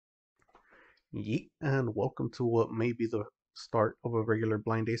Yeet, and welcome to what may be the start of a regular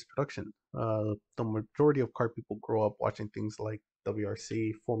blind days production. The majority of car people grow up watching things like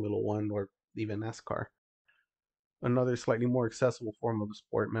WRC, Formula One, or even NASCAR. Another slightly more accessible form of the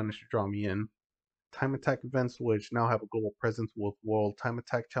sport managed to draw me in. Time attack events, which now have a global presence with World Time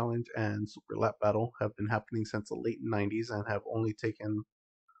Attack Challenge and Super Lap Battle, have been happening since the late 90s and have only taken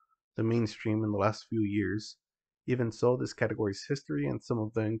the mainstream in the last few years. Even so, this category's history and some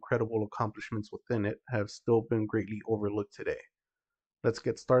of the incredible accomplishments within it have still been greatly overlooked today. Let's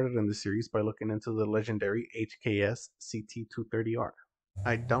get started in the series by looking into the legendary HKS CT230R.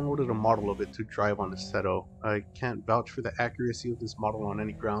 I downloaded a model of it to drive on the Seto. I can't vouch for the accuracy of this model on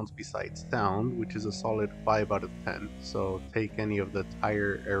any grounds besides sound, which is a solid 5 out of 10, so take any of the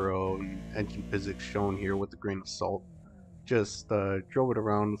tire, aero, and engine physics shown here with a grain of salt. Just drove it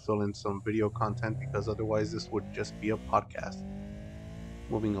around, fill in some video content because otherwise this would just be a podcast.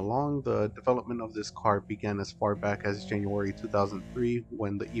 Moving along, the development of this car began as far back as January 2003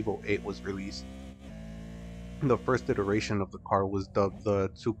 when the Evo 8 was released. The first iteration of the car was dubbed the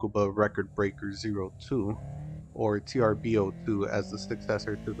Tsukuba Record Breaker 02, or TRB02 as the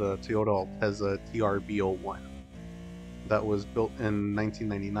successor to the Toyota Altezza TRB01. That was built in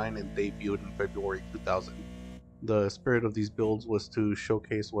 1999 and debuted in February 2000. The spirit of these builds was to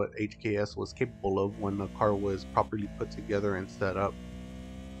showcase what HKS was capable of when the car was properly put together and set up.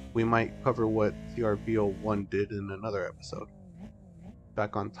 We might cover what TRB01 did in another episode.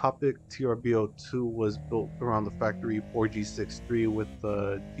 Back on topic, TRB02 was built around the factory 4G63 with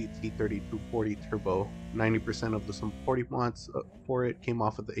the CT230R turbo. 90% of the supporting mods for it came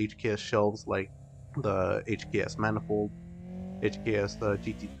off of the HKS shelves, like the HKS manifold, HKS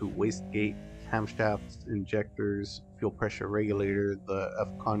GT2 wastegate, camshafts, injectors, fuel pressure regulator, the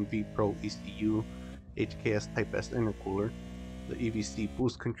FCON V Pro ECU, HKS Type S intercooler, the EVC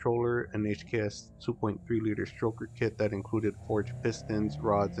boost controller, an HKS 2.3 liter stroker kit that included forged pistons,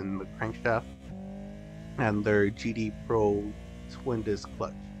 rods, and the crankshaft, and their GD Pro twin disc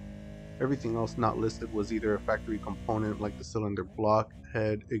clutch. Everything else not listed was either a factory component like the cylinder block,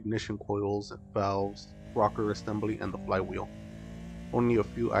 head, ignition coils, valves, rocker assembly, and the flywheel. Only a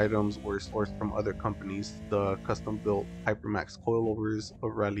few items were sourced from other companies: the custom-built Hypermax coilovers, a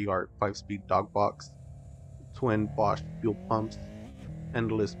Rally Art 5-speed dog box, twin Bosch fuel pumps,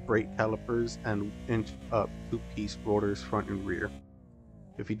 endless brake calipers, and inch-up two-piece rotors front and rear.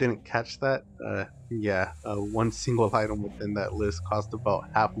 If you didn't catch that, one single item within that list cost about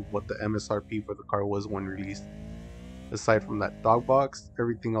half of what the MSRP for the car was when released. Aside from that dog box,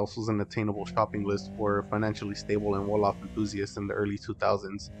 everything else was an attainable shopping list for financially stable and well-off enthusiasts in the early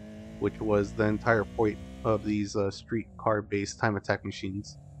 2000s, which was the entire point of these street car-based time attack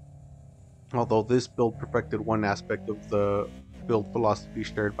machines. Although this build perfected one aspect of the build philosophy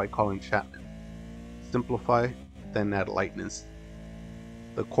shared by Colin Chapman: simplify, then add lightness.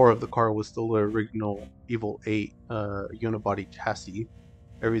 The core of the car was still the original Evo 8 unibody chassis.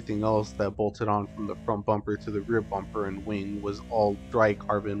 Everything else that bolted on from the front bumper to the rear bumper and wing was all dry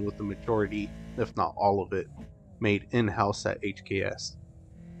carbon, with the majority, if not all of it, made in-house at HKS.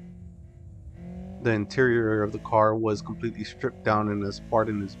 The interior of the car was completely stripped down and as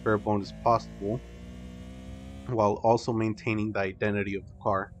Spartan as bare bones as possible, while also maintaining the identity of the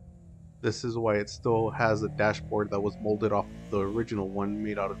car. This is why it still has a dashboard that was molded off of the original one,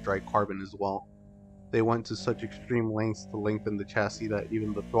 made out of dry carbon as well. They went to such extreme lengths to lengthen the chassis that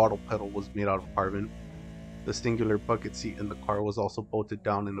even the throttle pedal was made out of carbon. The singular bucket seat in the car was also bolted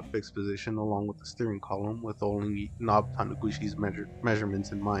down in a fixed position along with the steering column, with only Nob Taniguchi's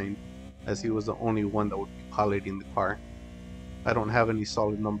measurements in mind, as he was the only one that would be piloting the car. I don't have any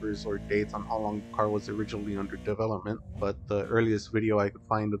solid numbers or dates on how long the car was originally under development, but the earliest video I could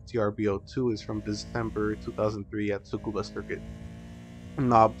find of TRB02 is from December 2003 at Tsukuba Circuit.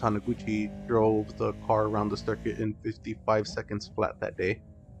 Nob Taniguchi drove the car around the circuit in 55 seconds flat that day.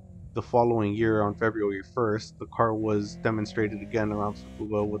 The following year, on February 1st, the car was demonstrated again around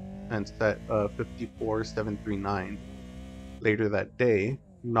Tsukuba and set 54.739. Later that day,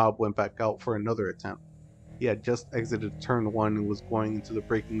 Nob went back out for another attempt. He had just exited turn 1 and was going into the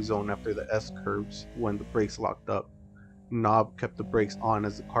braking zone after the S-curves when the brakes locked up. Nob kept the brakes on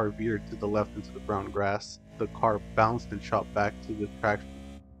as the car veered to the left into the brown grass. The car bounced and shot back to the track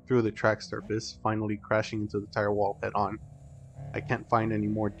through the track surface, finally crashing into the tire wall head-on. I can't find any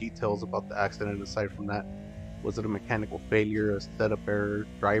more details about the accident aside from that. Was it a mechanical failure, a setup error,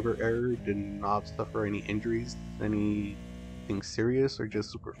 driver error? Did Nob suffer any injuries? Anything serious or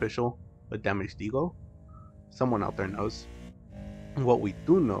just superficial? A damaged ego? Someone out there knows. What we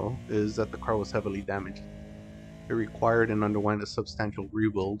do know is that the car was heavily damaged. It required and underwent a substantial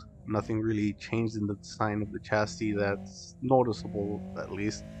rebuild. Nothing really changed in the design of the chassis that's noticeable, at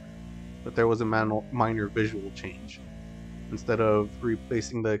least, but there was a minor visual change. Instead of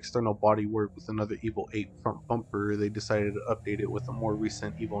replacing the external bodywork with another Evo 8 front bumper, they decided to update it with a more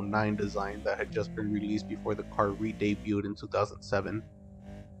recent Evo 9 design that had just been released before the car re-debuted in 2007.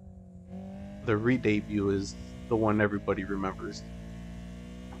 The re-debut is the one everybody remembers.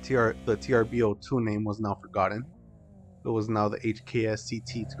 The TRBO2 name was now forgotten. It was now the HKS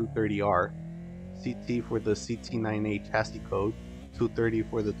CT230R, CT for the CT9A chassis code, 230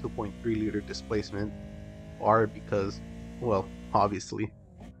 for the 2.3-liter displacement, R because, well, obviously.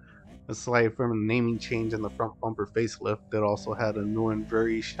 Aside from a naming change and the front bumper facelift, it also had a new and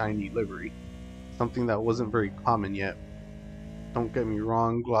very shiny livery, something that wasn't very common yet. Don't get me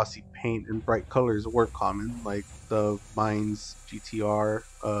wrong, glossy paint and bright colors were common, like the Mine's GTR,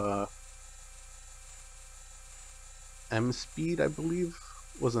 M Speed, I believe,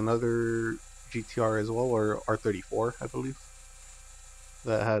 was another GTR as well, or R34, I believe,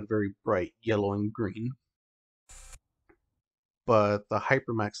 that had very bright yellow and green. But the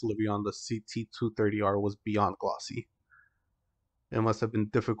Hypermax livery on the CT230R was beyond glossy. It must have been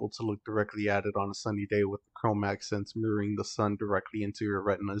difficult to look directly at it on a sunny day with the chrome accents mirroring the sun directly into your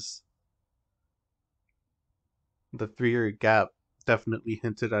retinas. The 3-year gap definitely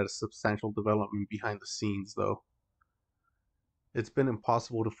hinted at a substantial development behind the scenes, though. It's been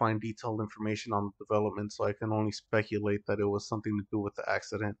impossible to find detailed information on the development, so I can only speculate that it was something to do with the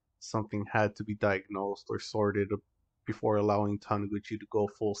accident. Something had to be diagnosed or sorted before allowing Taniguchi to go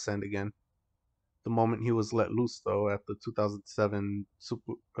full send again. The moment he was let loose, though, at the 2007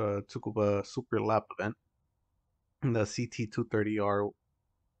 Tsukuba Super Lap event, the CT230R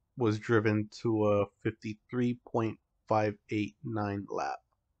was driven to a 53.589 lap,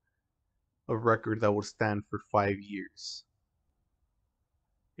 a record that would stand for 5 years.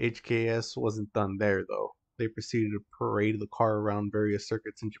 HKS wasn't done there, though. They proceeded to parade the car around various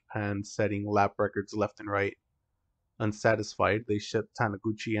circuits in Japan, setting lap records left and right. Unsatisfied, they shipped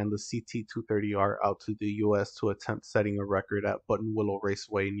Taniguchi and the CT230R out to the US to attempt setting a record at Buttonwillow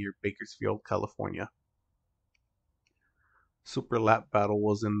Raceway near Bakersfield, California. Super Lap Battle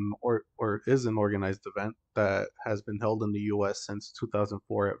was is an organized event that has been held in the US since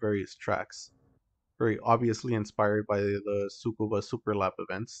 2004 at various tracks. Very obviously inspired by the Tsukuba Super Lap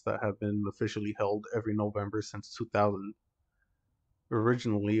events that have been officially held every November since 2000.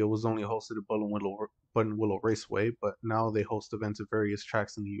 Originally, it was only hosted at Buttonwillow Raceway, but now they host events at various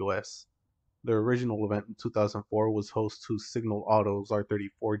tracks in the US. The original event in 2004 was host to Signal Auto's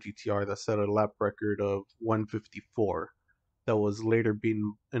R34 GTR that set a lap record of 154, that was later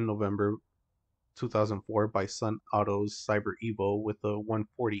beaten in November 2004 by Sun Auto's Cyber Evo with a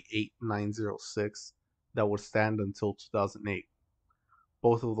 148.906 that would stand until 2008.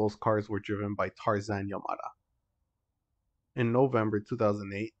 Both of those cars were driven by Tarzan Yamada. In November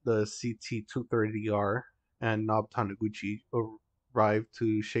 2008, the CT230R and Nob Taniguchi arrived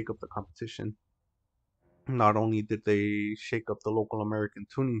to shake up the competition. Not only did they shake up the local American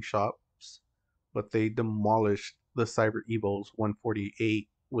tuning shops, but they demolished the Cyber Evo's 148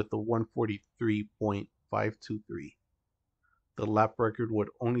 with the 143.523. The lap record would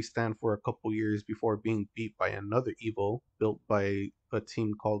only stand for a couple years before being beat by another Evo built by a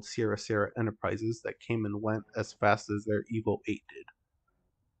team called Sierra Enterprises that came and went as fast as their Evo 8 did.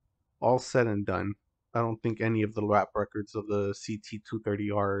 All said and done, I don't think any of the lap records of the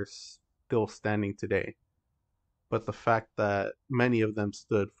CT230R are still standing today, but the fact that many of them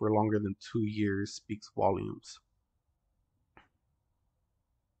stood for longer than 2 years speaks volumes.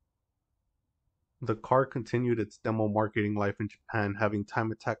 The car continued its demo marketing life in Japan, having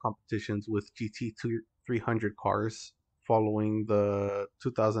time attack competitions with GT300 cars following the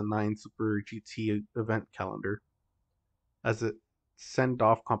 2009 Super GT event calendar. As a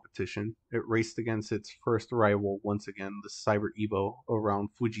send-off competition, it raced against its first rival once again, the Cyber Evo,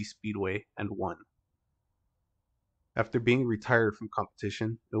 around Fuji Speedway and won. After being retired from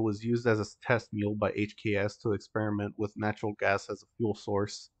competition, it was used as a test mule by HKS to experiment with natural gas as a fuel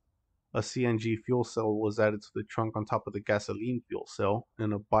source. A CNG fuel cell was added to the trunk on top of the gasoline fuel cell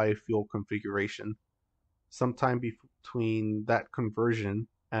in a biofuel configuration. Sometime between that conversion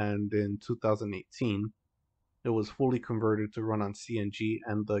and in 2018, it was fully converted to run on CNG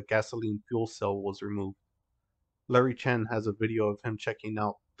and the gasoline fuel cell was removed. Larry Chen has a video of him checking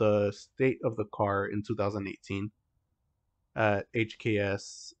out the state of the car in 2018 at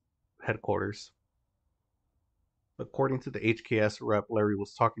HKS headquarters. According to the HKS rep Larry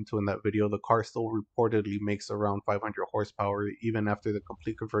was talking to in that video, the car still reportedly makes around 500 horsepower even after the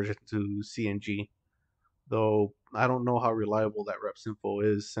complete conversion to CNG. though I don't know how reliable that rep's info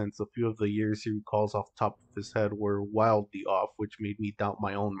is, since a few of the years he recalls off the top of his head were wildly off, which made me doubt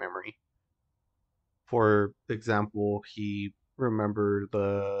my own memory. For example, he remembered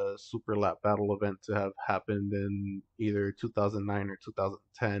the Super Lap Battle event to have happened in either 2009 or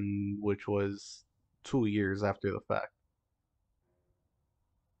 2010, which was 2 years after the fact.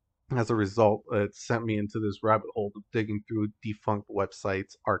 As a result, it sent me into this rabbit hole of digging through defunct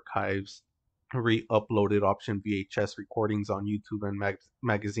websites, archives, re uploaded option VHS recordings on YouTube and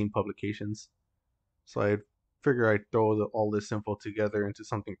magazine publications. So I figure I'd throw all this info together into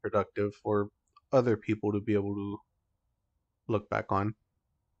something productive for other people to be able to look back on.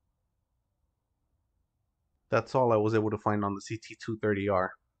 That's all I was able to find on the CT230R.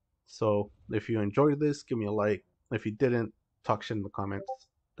 So if you enjoyed this, give me a like. If you didn't, talk shit in the comments.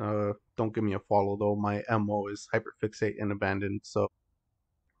 Don't give me a follow though. My MO is hyperfixate and abandon. So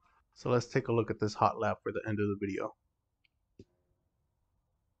let's take a look at this hot lap for the end of the video.